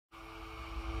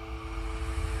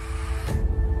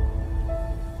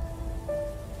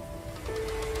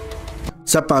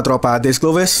Sup mga tropa, this is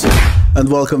Cloviis,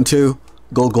 and welcome to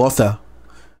Golgotha.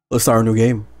 Let's start a new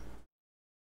game.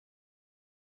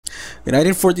 In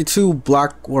 1942,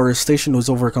 Blackwater Station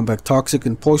was overcome by toxic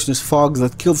and poisonous fog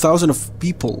that killed thousands of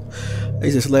people.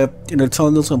 They slept in the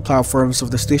tunnels and platforms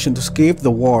of the station to escape the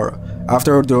war.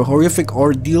 After the horrific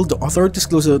ordeal, the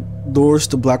authorities closed the doors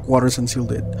to Blackwaters and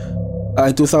sealed it.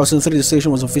 In 2003, the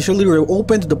station was officially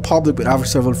reopened to the public, but after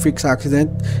several freaks accident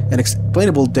and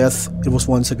explainable death, it was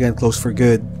once again closed for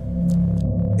good.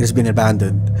 It has been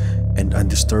abandoned and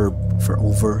undisturbed for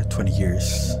over 20 years.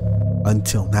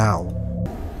 Until now.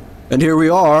 And here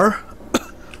we are.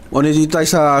 Dito tayo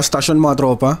sa station mga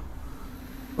tropa.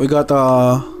 We got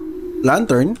a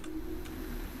lantern.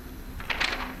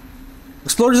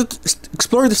 Explore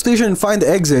the station and find the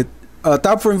exit.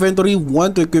 Tap for inventory,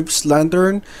 1 to equip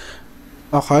lantern.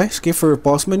 Okay, skip for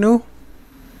pause menu.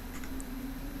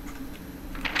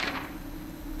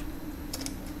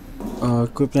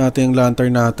 Equip natin yung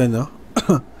lantern natin, no?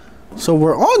 So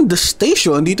we're on the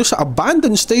station, dito sa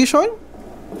abandoned station.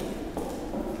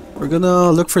 We're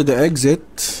gonna look for the exit.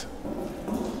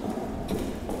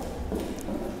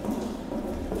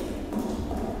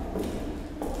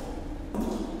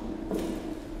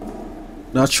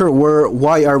 Not sure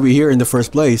why are we here in the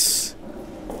first place.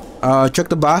 Check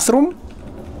the bathroom.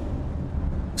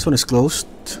 This one is closed.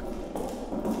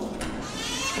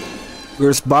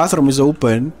 Girls' bathroom is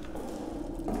open.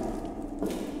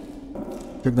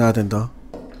 Check natin to.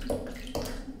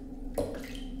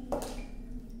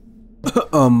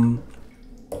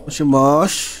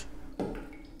 Mosh.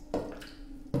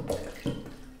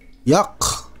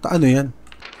 Yuck. Ano yan?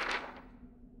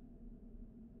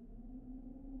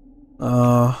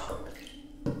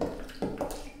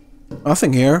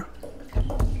 Nothing here.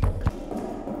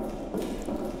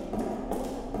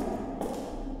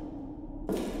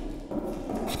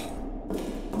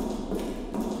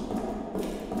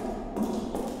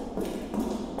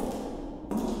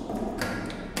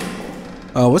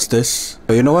 What's this?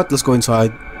 Oh, you know what? Let's go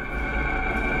inside.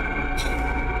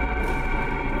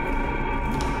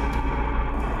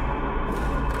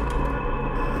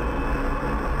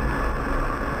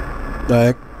 The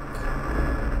heck?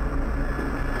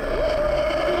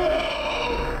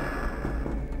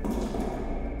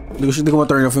 Hindi ko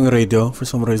ma-turn off yung radio for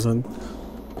some reason.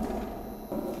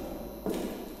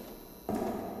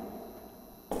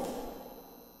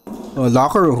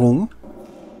 Locker room?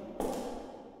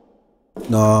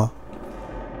 No.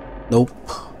 Nope.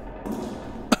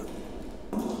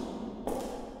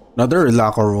 Another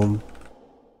locker room.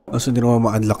 Kasi hindi naman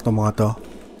ma-unlock ng mga to.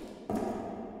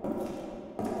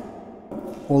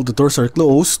 All the doors are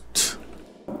closed.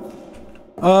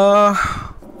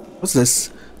 What's this?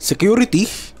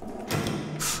 Security?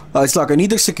 It's like I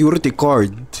need a security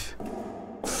card.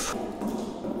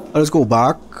 Let's go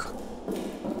back.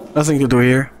 Nothing to do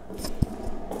here.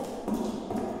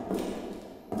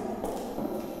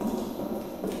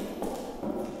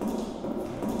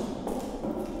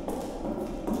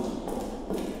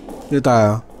 Dito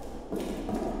tayo.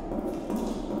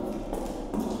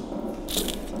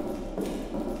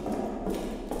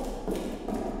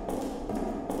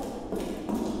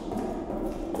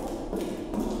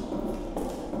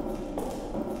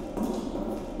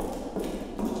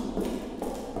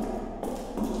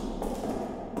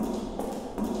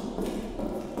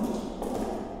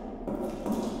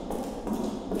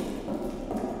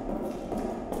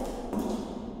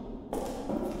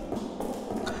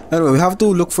 Anyway, we have to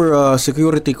look for a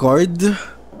security card.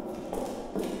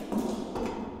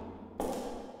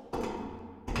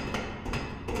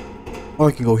 Oh,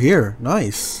 I can go here.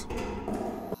 Nice.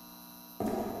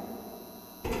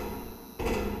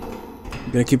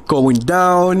 I'm gonna keep going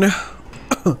down.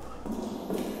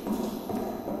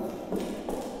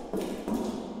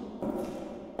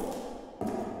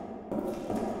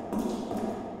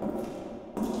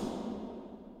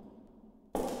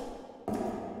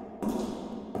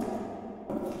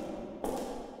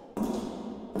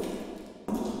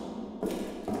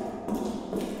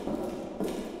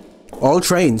 All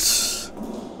trains.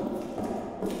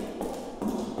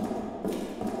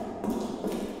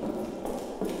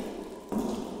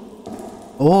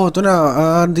 Oh, ito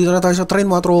na. Dito na tayo sa train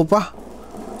mga tropa.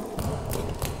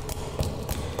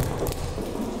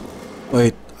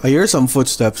 Wait, I hear some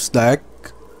footsteps. Like,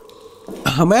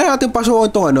 may natin pasukin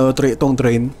tong tong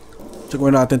train. Check mo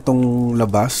natin tong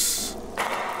labas.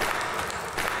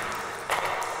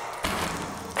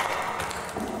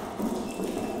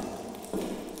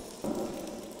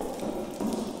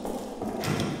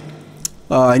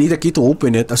 I need a key to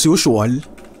open it, as usual.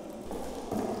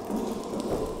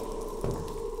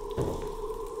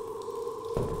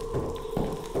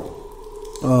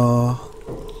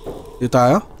 Dito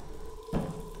tayo?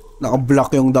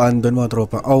 Naka-block yung daan doon mga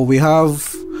tropa. Oh, we have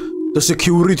the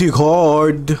security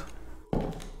card.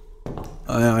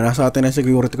 Ayan, nasa atin ang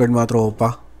security card mga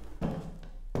tropa.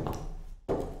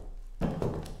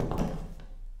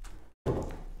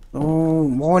 Oh,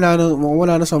 mukhang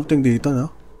wala na something dito,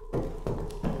 no?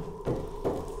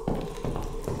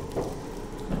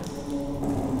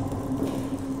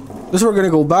 Guess we're gonna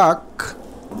go back.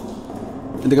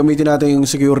 Hindi gamitin natin yung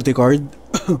security card.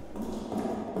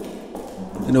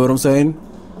 You know what I'm saying?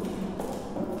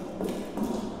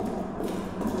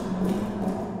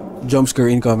 Jump scare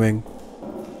incoming.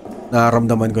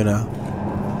 Nararamdaman ko na.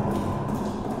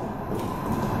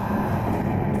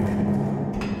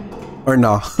 Or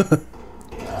no.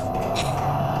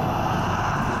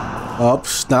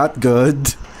 Oops, not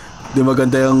good. Di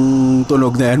maganda yung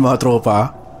tunog na yan mga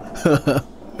tropa.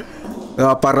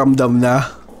 Nakaparamdam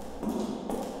na.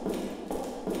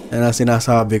 Yan ang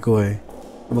sinasabi ko eh.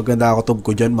 Maganda ako tub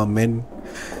ko dyan, mamen.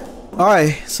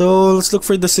 Okay, so let's look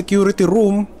for the security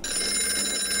room.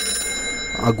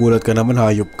 Gulat ka naman,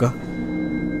 hayop ka.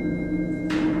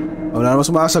 Wala naman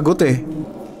sumasagot eh.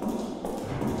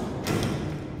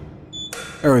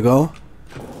 There we go.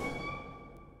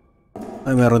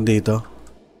 Ay, meron dito.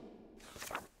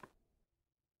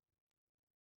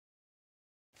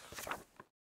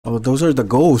 Oh, those are the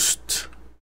ghosts.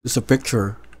 There's a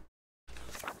picture.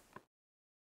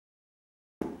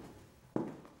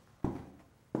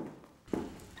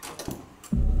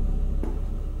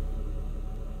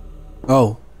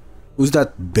 Oh, who's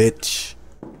that bitch?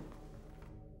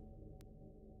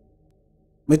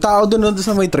 May tao doon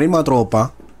sa may train mga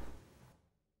tropa.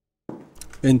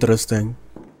 Interesting.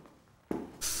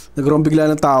 Nagkaroon bigla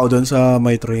ng tao doon sa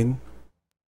may train.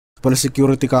 Pala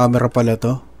security camera pala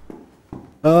to.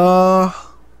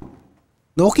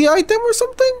 Nokia item or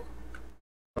something?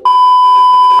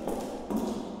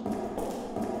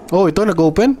 Oh, ito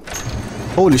nag-open?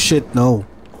 Holy shit, no.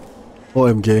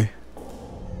 OMG.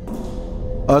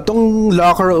 Itong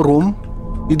locker room,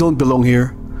 you don't belong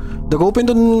here. Nag-open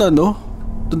dun ano,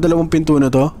 dun dalawang pinto na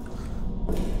to.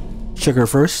 Check her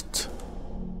first.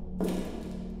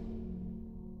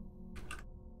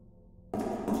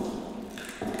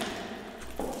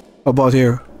 How about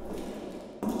here?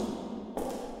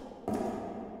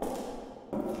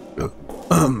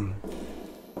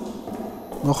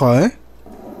 Okay.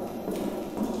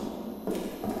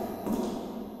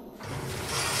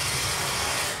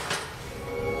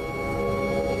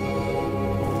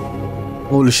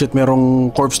 Holy shit, merong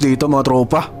corpse dito mga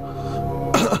tropa.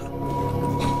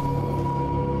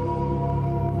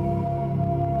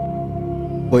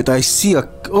 Wait, I see a...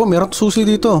 Oh, merong susi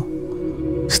dito.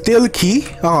 Steel key?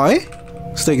 Okay.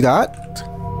 Let's take that.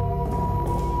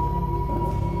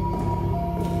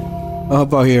 How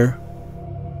about here?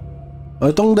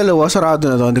 Oh, itong dalawa, sarado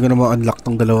na to. Hindi ko na ma-unlock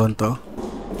tong dalawang to.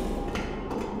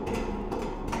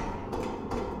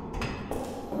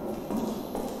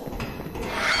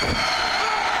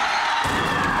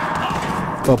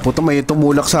 Oh, puto, may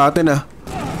tumulak sa atin ah.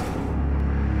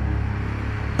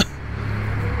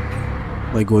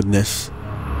 My goodness.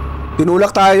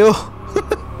 Tinulak tayo.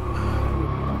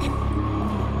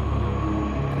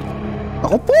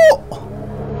 Ako po.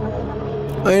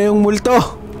 Ay, yung multo.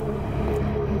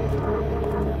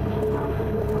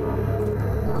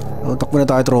 Takbo na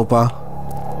tayo, tropa.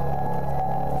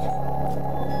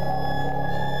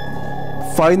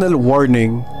 Final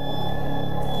warning.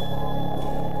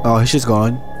 Oh, she's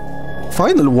gone.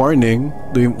 Final warning?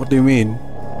 What do you mean?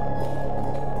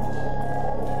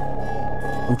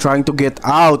 I'm trying to get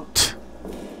out.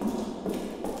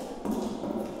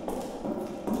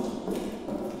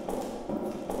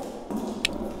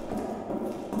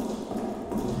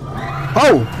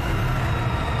 Oh!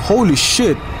 Holy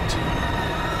shit.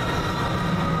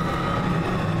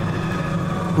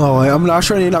 Okay, I'm not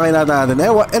sure yung nakilala natin.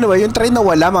 Anyway, yung train na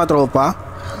wala mga tropa.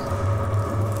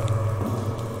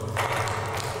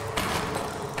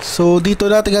 So, dito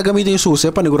natin gagamitin yung susi,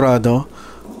 panigurado.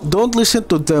 Don't listen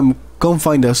to them. Come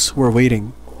find us. We're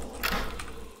waiting.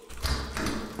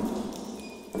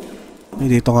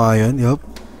 Dito nga yan. Yup.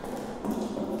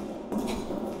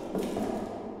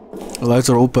 The lights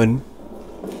are open.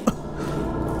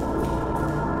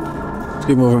 Let's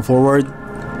keep moving forward.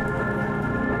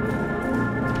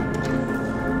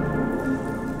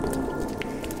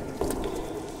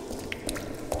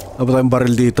 Dapat tayong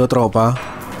baril dito, tropa.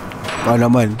 Baka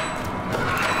naman.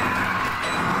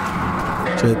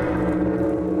 Shit.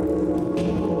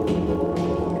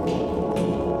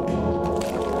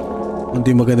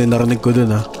 Hindi maganda narinig ko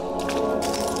dun ha.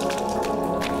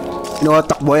 You know what?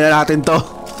 Takbuhin na natin to.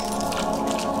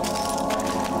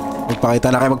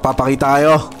 Pakita na kayo, magpapakita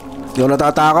tayo. Hindi ako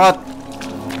natatakot.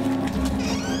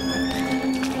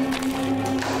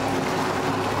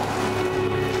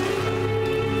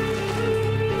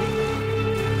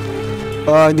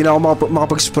 Hindi na ako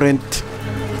makapag-sprint.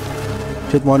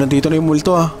 Shit mo, nandito na yung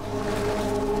multo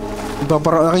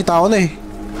nakita ko na eh.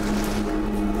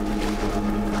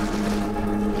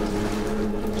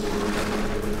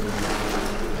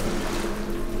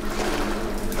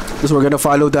 So we're gonna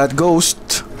follow that ghost.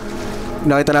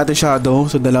 Nakita natin shadow,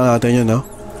 sundan lang natin yun, no?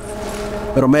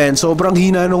 Pero man, sobrang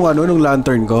hina nung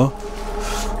lantern ko.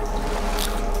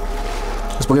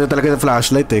 Mas maganda talaga ng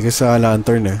flashlight eh, kaysa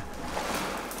lantern eh.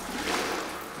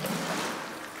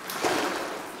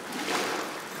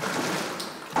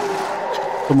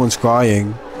 Someone's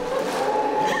crying.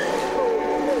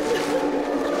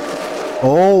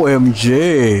 OMG.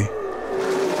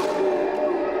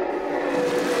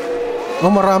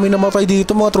 Marami namatay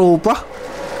dito mga tropa.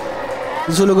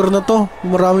 Sa lugar na to,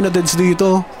 marami na deads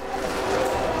dito.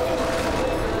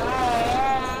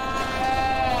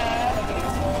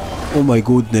 Oh my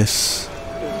goodness.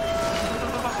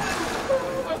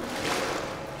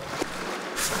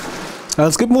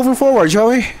 Let's keep moving forward,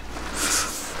 shall we?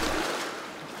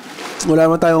 Wala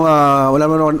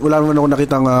naman ako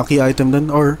nakitang key item dun,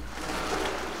 or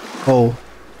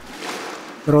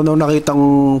meron ako nakitang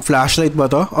flashlight ba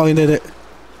to? Oh, hindi.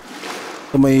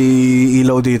 So, may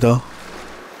ilaw dito.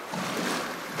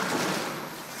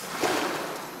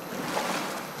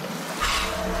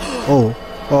 Oh.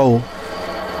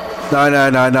 No,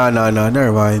 never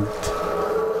mind.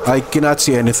 I cannot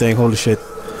see anything, holy shit.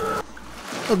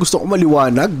 Gusto ko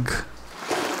maliwanag.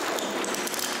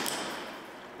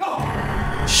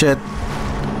 Shit.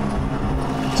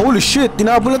 Holy shit,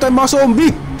 tinabol na tayo mga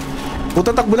zombie.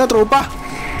 Puta, takbo na tropa.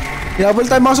 Tinabol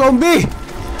tayo mga zombie.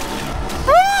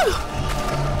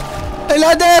 Hey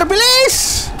ladder,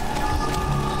 bilis.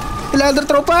 Hey ladder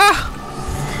tropa.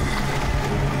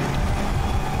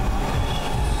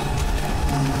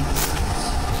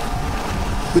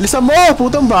 Bilisan mo,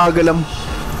 putang bagal lang.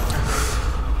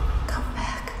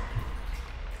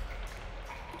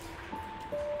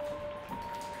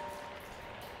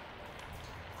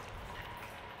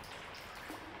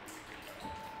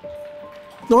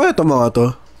 Ano kaya ito mga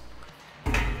to?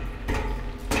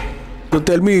 Don't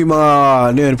tell me mga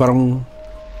yun, parang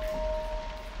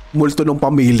multo ng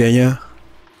pamilya niya.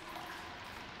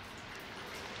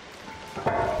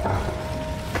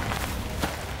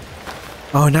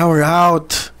 Oh, now we're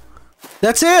out.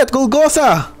 That's it,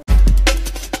 Golgotha.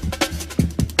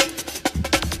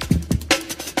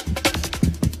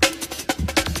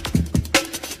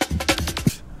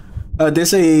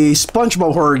 This is a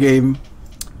SpongeBob horror game.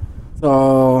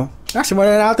 So,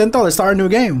 simulan natin to. Let's start a new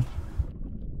game.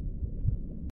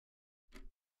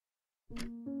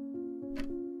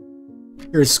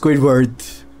 Here's Squidward.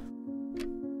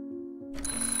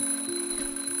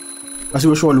 As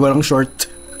usual, walang short.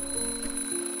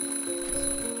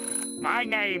 My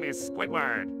name is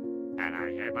Squidward, and I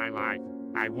hate my life.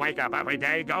 I wake up every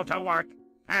day, go to work,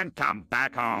 and come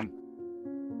back home.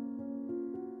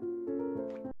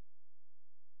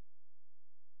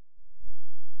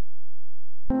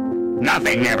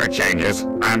 Nothing ever changes.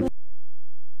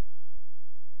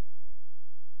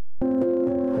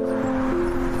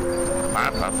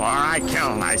 But before I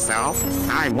kill myself,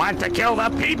 I want to kill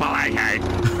the people I hate.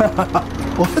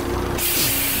 What?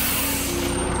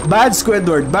 Bad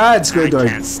Squidward, bad Squidward.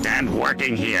 I can't stand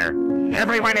working here.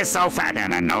 Everyone is so fat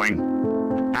and annoying.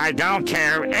 I don't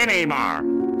care anymore.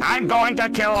 I'm going to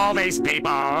kill all these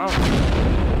people.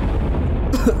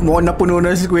 Mukhang napuno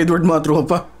na si Squidward mga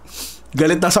tropa.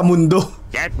 Galit na sa mundo.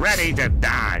 Get ready to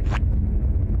die.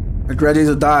 Get ready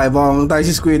to die. Bang tayo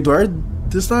si Squidward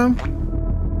this time.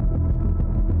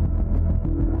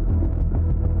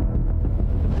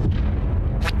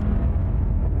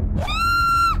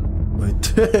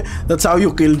 Wait. That's how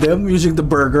you kill them, using the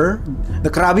burger? The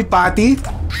Krabby Patty?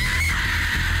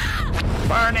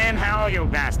 Burn in hell, you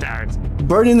bastards.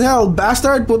 Burn in hell,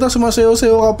 bastard! Puta,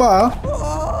 sumasayo-sayo ka pa, ha?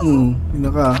 Yun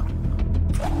ka.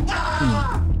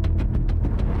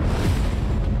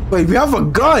 Wait, we have a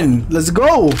gun! Let's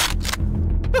go!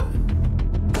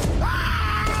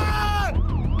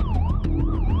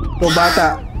 Oh,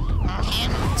 bata.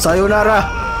 Sayonara.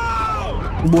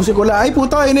 Ubusin ko lang. Ay,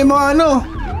 puta, yun yung mga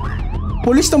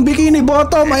pulis ng bikini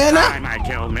bottom. Ayan na.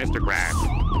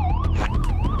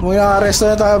 May na-arrest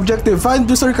na tayo. Objective. Find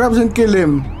Mr. Krabs and kill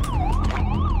him.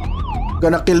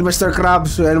 Gonna kill Mr.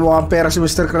 Krabs. Ayan mo ang pera si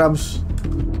Mr. Krabs.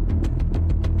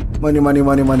 Money.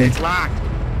 It's locked.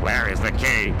 Where is the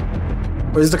key?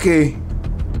 Where's the key?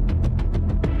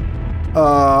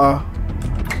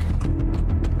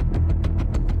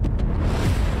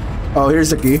 Oh, here's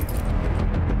the key.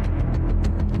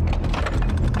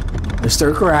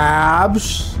 Mr.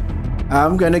 Krabs,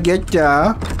 I'm gonna get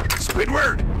ya.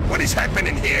 Squidward, what is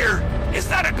happening here? Is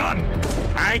that a gun?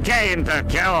 I came to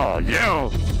kill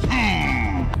you.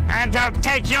 And to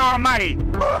take your money.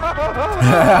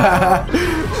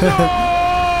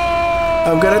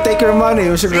 I'm gonna take your money,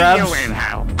 Mr. Krabs. See you in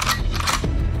hell.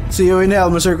 See you in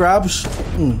hell, Mr. Krabs.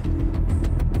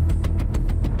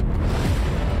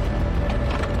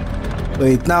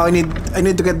 Wait, now I need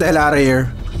to get the hell out of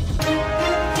here.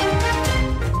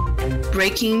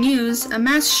 Breaking news, a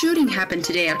mass shooting happened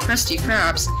today at Krusty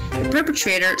Krabs. The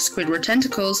perpetrator, Squidward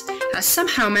Tentacles, has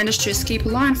somehow managed to escape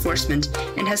law enforcement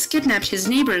and has kidnapped his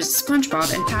neighbors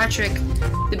SpongeBob and Patrick.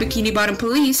 The Bikini Bottom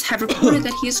police have reported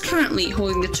that he is currently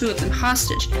holding the two of them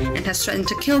hostage and has threatened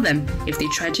to kill them if they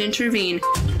try to intervene.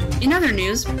 In other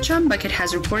news, Chum Bucket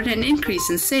has reported an increase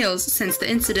in sales since the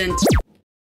incident.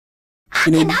 I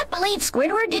cannot believe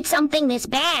Squidward did something this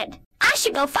bad. I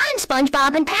should go find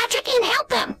SpongeBob and Patrick and help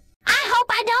them. I hope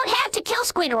I don't have to kill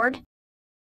Squidward.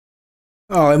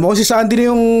 Okay, mo si Sandy na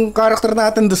yung character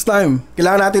natin this time.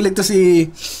 Kailangan natin ligtas si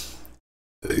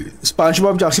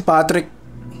SpongeBob at si Patrick.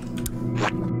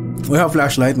 We have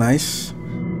flashlight, nice.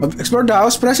 Explore the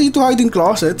house, press E to hide in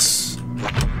closets.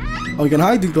 Oh, we can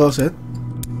hide in closet.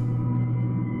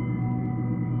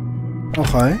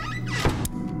 Okay.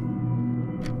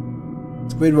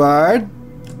 Squidward.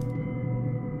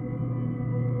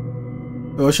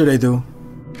 What should I do?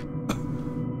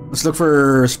 Let's look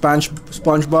for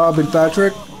SpongeBob and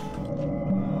Patrick.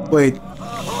 Wait.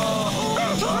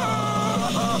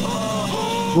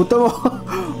 Buta mo.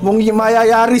 Mong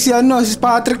mayayari si si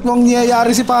Patrick. Mong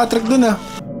niyayari si Patrick dun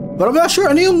But I'm not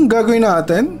sure ano yung gagawin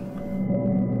natin.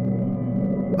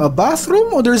 A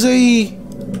bathroom? Or there's a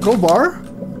crowbar?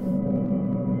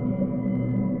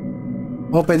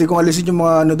 Oh, pwede kong alisin yung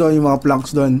mga doon, yung mga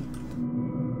planks doon.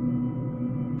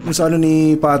 Yung sa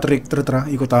ni Patrick. Tara,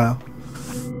 ikot tayo.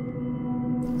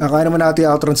 Kaya naman natin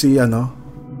outrun si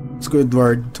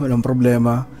Squidward, walang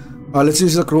problema. Let's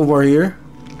use the crowbar here.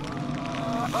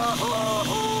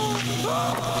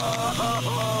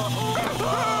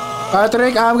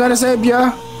 Patrick, I'm gonna save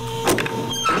ya.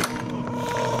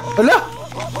 Hala!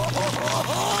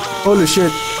 Holy shit.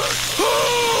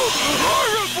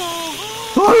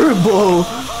 Horrible!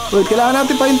 Wait, kailangan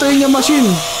natin pahintuin yung machine.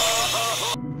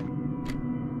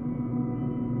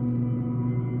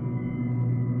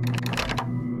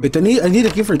 Wait, I need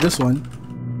a key for this one.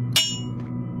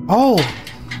 Oh!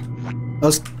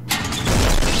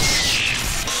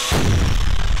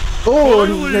 Oh!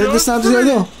 Nalagis natin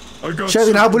siya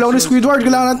Shit, hinahabol ako ni Squidward.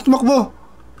 Kailangan natin tumakbo.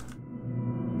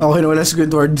 Okay, nawala si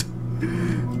Squidward.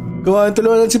 Gawa,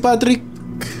 tulungan natin si Patrick.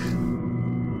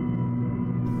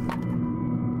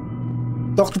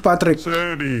 Talk to Patrick.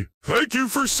 Sandy, thank you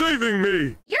for saving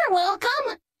me. You're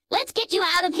welcome. Let's get you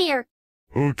out of here.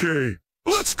 Okay,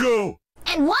 let's go.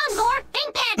 And one more thing,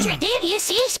 Patrick. Did you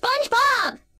see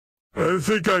SpongeBob? I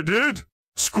think I did.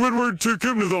 Squidward took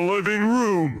him to the living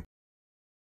room.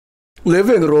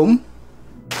 Living room?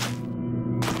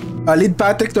 Lead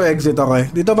Patrick to exit, okay.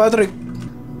 Dito, Patrick.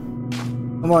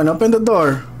 Come on, open the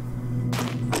door.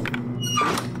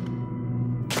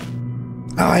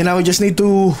 Okay, now we just need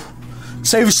to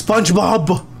save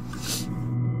SpongeBob.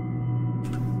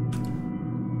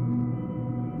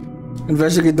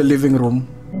 Investigate the living room.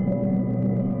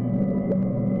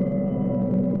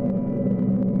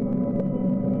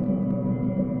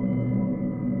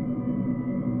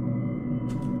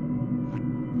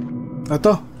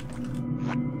 Ito.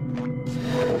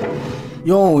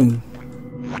 Yun.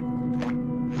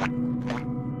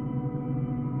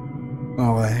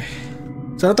 Okay.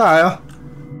 Saan tayo?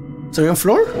 Sa yung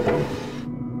floor?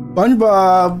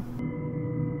 SpongeBob.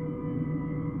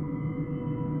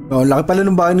 Oh, laki pala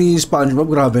ng bahay ni SpongeBob.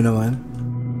 Grabe naman.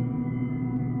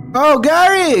 Oh,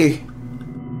 Gary!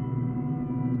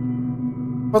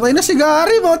 Patay na si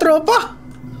Gary, mga tropa.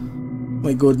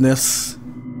 My goodness.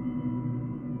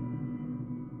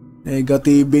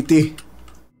 Negativity.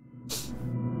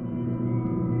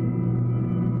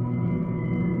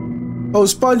 Oh,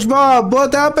 SpongeBob,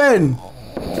 what happened?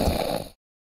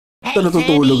 Hey,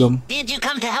 Sandy, did you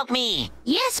come to help me?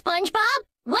 Yes, SpongeBob.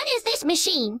 What is this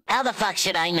machine? How the fuck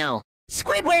should I know?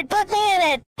 Squidward put me in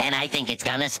it, and I think it's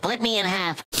gonna split me in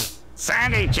half.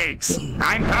 Sandy Cheeks,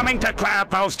 I'm coming to clap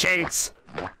those cheeks.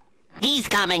 He's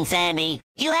coming, Sandy.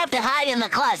 You have to hide in the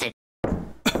closet.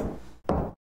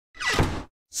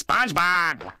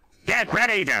 SpongeBob, get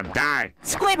ready to die.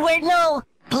 Squidward, no!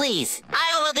 Please,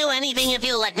 I will do anything if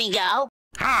you let me go.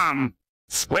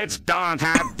 Squids don't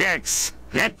have dicks.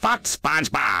 Get fucked,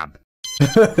 SpongeBob.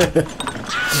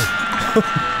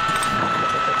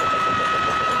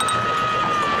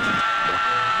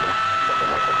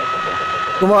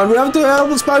 Come on, we have to help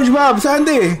SpongeBob,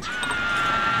 Sandy!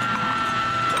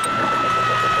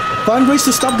 Find ways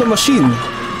to stop the machine.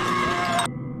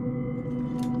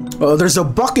 Oh, there's a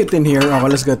bucket in here. Okay,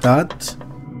 let's get that.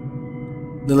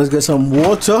 Then let's get some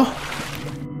water.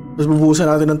 Tapos bubuhusan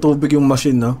natin ng tubig yung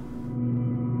machine, no?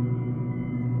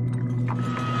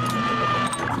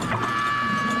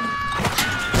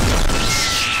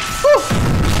 Woo!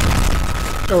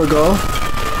 There we go.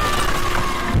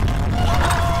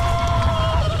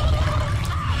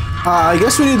 I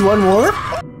guess we need one more.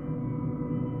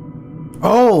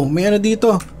 Oh, may ano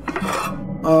dito.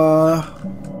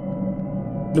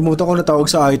 Limutan ko na tawag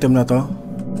sa item na to.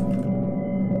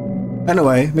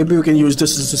 Anyway, maybe we can use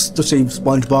this to save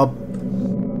SpongeBob.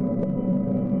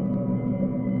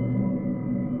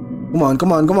 Come on,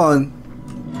 come on, come on.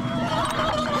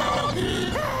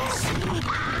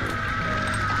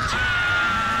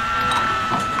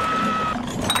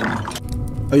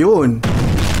 Ayun.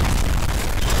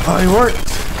 It worked.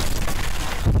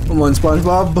 Come on,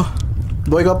 SpongeBob.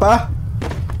 Boy ka pa?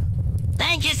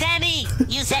 Thank you, Sandy.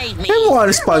 You saved me. Ay, mukha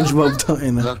na SpongeBob tayo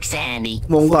na. Look, Sandy.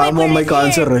 Mukha mo may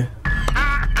cancer eh.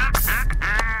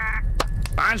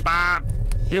 SpongeBob,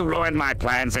 you ruined my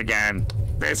plans again.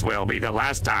 This will be the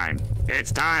last time.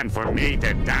 It's time for me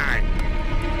to die.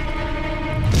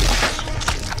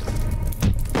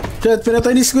 Shit,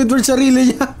 pinatay ni Squidward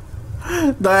sarili niya.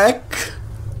 The heck?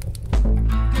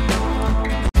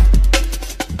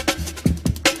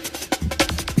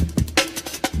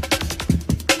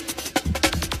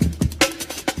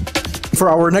 For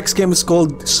our next game is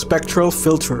called Spectral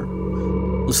Filter.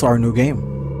 This is our new game.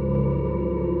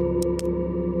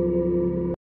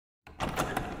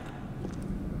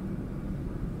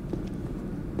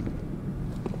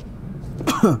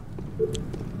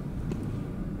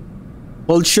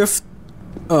 Hold shift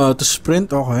to sprint,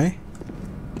 okay.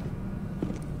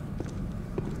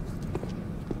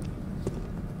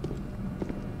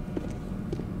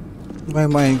 My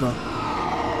God.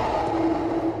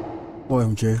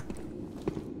 OMG.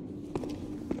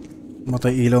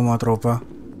 Matay ilaw mga tropa.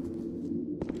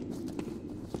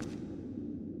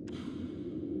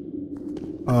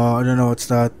 I don't know what's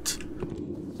that.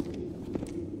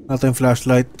 Nothing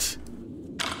flashlight.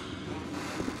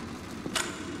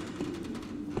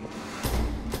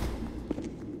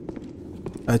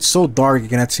 It's so dark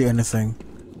you cannot see anything.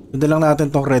 Sundan lang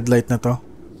natin tong red light na to.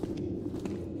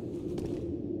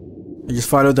 I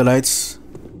just follow the lights.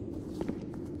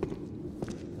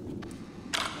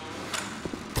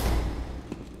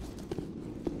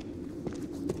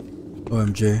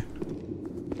 OMG.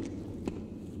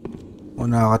 Oh,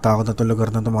 nakakatakot na to lugar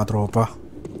na to mga tropa.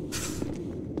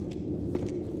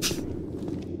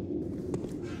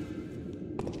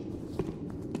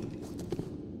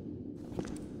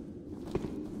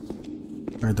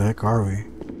 Where the heck are we?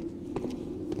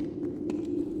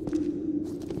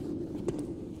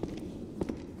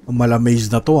 Ang malamaze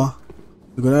na to ah.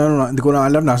 Hindi ko na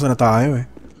alam nasa na tayo eh.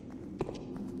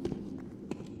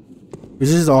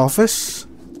 Is this the office?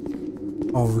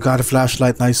 Oh, we got a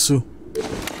flashlight, nice too.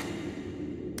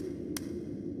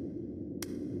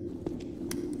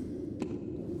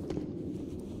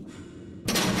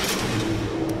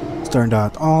 Let's turn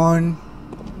that on.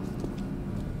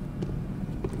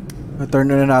 Turn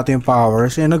na natin yung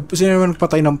power. Sino naman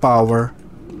nagpatay ng power?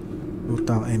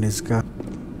 Putang inis ka.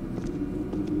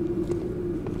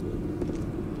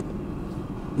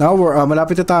 Now we're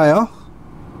malapit na tayo.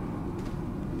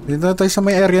 Dito na tayo sa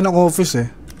may area ng office eh.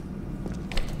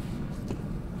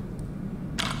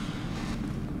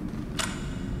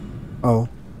 Oh.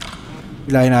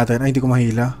 Hilahin natin. Ay, hindi ko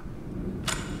mahila.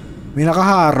 May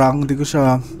nakaharang. Hindi ko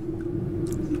siya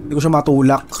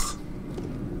matulak.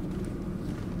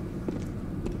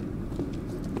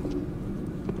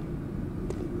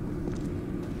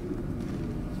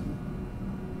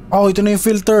 Oh, ito na yung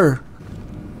filter.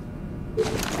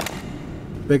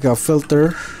 Pick up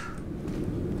filter.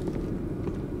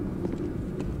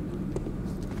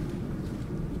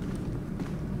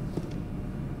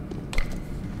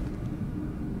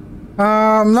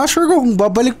 I'm not sure kung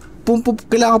babalik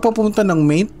kailangan pa pumunta ng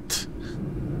mate.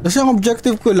 Kasi ang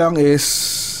objective ko lang is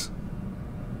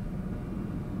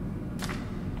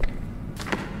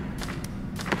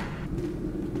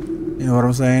you know what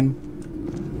I'm saying?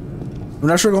 I'm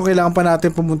not sure kung kailangan pa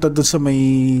natin pumunta dun sa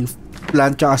may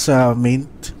plant tsaka sa main.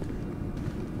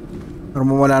 Pero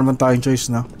wala naman tayong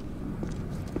choice na.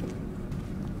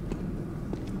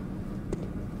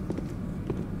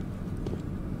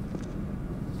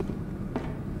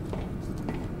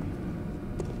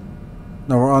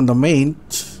 No, more on the main.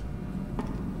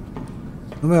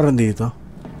 Ano meron dito?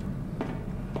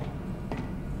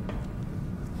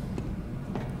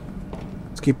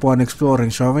 Let's keep on exploring,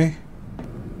 shall we?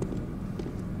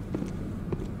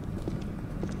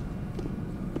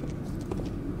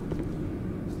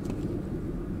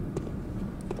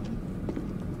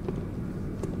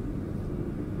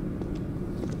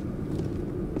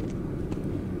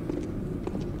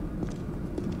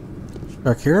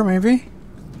 Back here, maybe?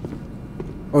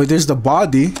 Oh, there's the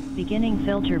body. Beginning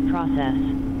filter process.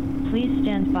 Please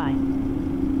stand by.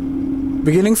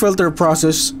 Beginning filter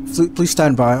process. Please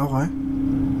stand by. Okay.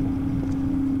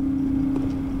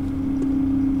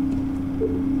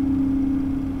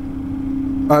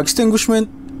 Extinguishment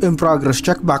in progress.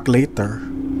 Check back later.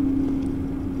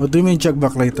 What do you mean check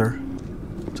back later?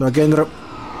 So again,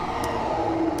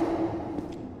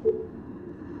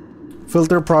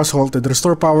 filter process halted.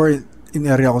 Restore power in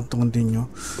area kung continue.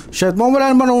 Shit,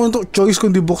 wala naman akong choice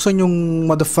kundi buksan yung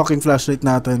motherfucking flashlight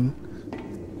natin.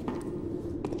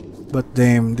 But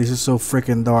damn, this is so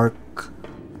freaking dark.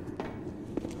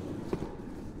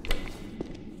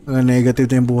 Ang negative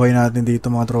na yung buhay natin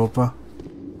dito mga tropa.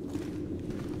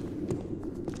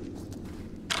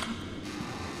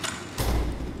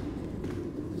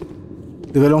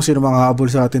 Di ko lang sino mga habol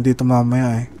sa atin dito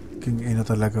mamaya eh. King ina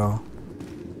talaga oh.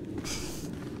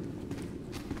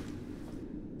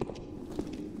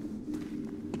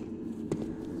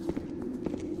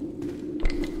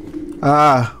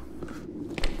 Ah,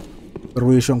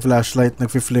 Ruiz yung flashlight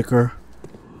nagfi-flicker.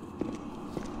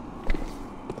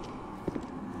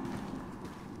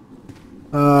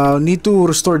 Need to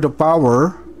restore the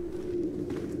power.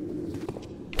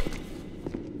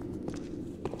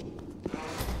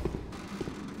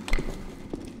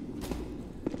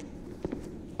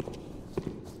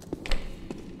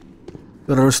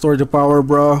 Gotta restore the power,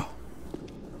 bro.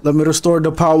 Let me restore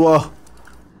the power.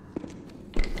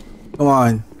 Come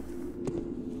on.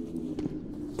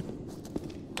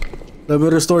 Let me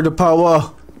restore the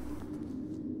power.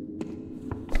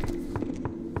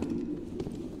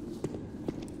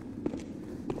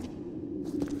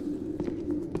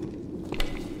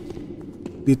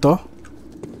 Dito?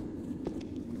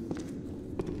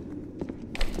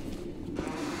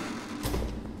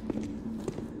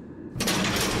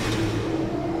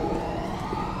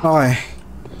 Okay.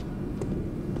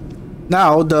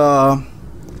 Now the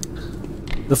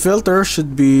filter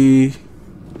should be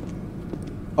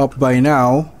up by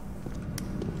now.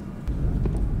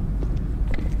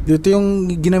 Dito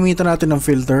yung ginamitan natin ng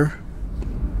filter.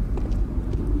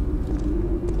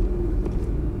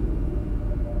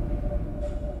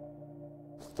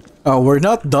 Oh, we're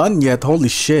not done yet.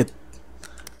 Holy shit.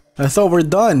 I thought we're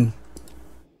done.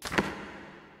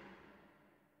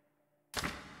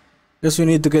 Guess we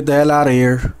need to get the hell out of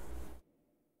here.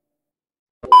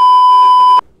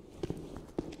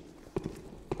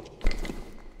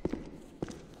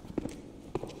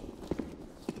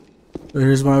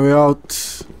 Here's my way out.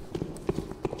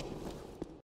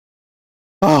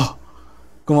 Oh,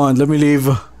 come on, let me leave.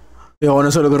 Ayoko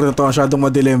na sa lugar na to, masyadong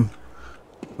madilim.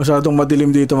 Masyadong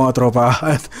madilim dito mga tropa.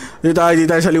 Dito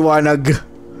tayo sa liwanag.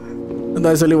 Dito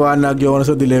tayo sa liwanag, ayoko na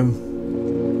sa dilim.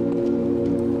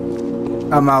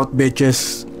 I'm out,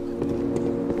 bitches.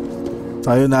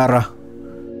 Sayonara.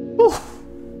 Whew.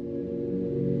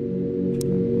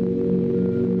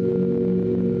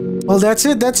 Well, that's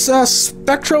it. That's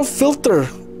Spectral Filter.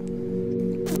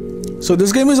 So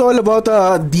this game is all about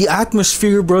the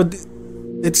atmosphere, bro.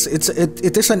 It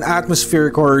is an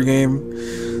atmospheric horror game.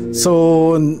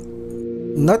 So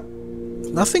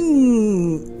nothing,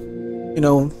 you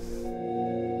know,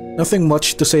 nothing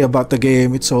much to say about the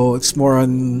game. It's more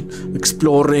on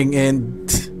exploring and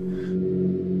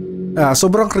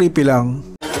sobrang creepy lang.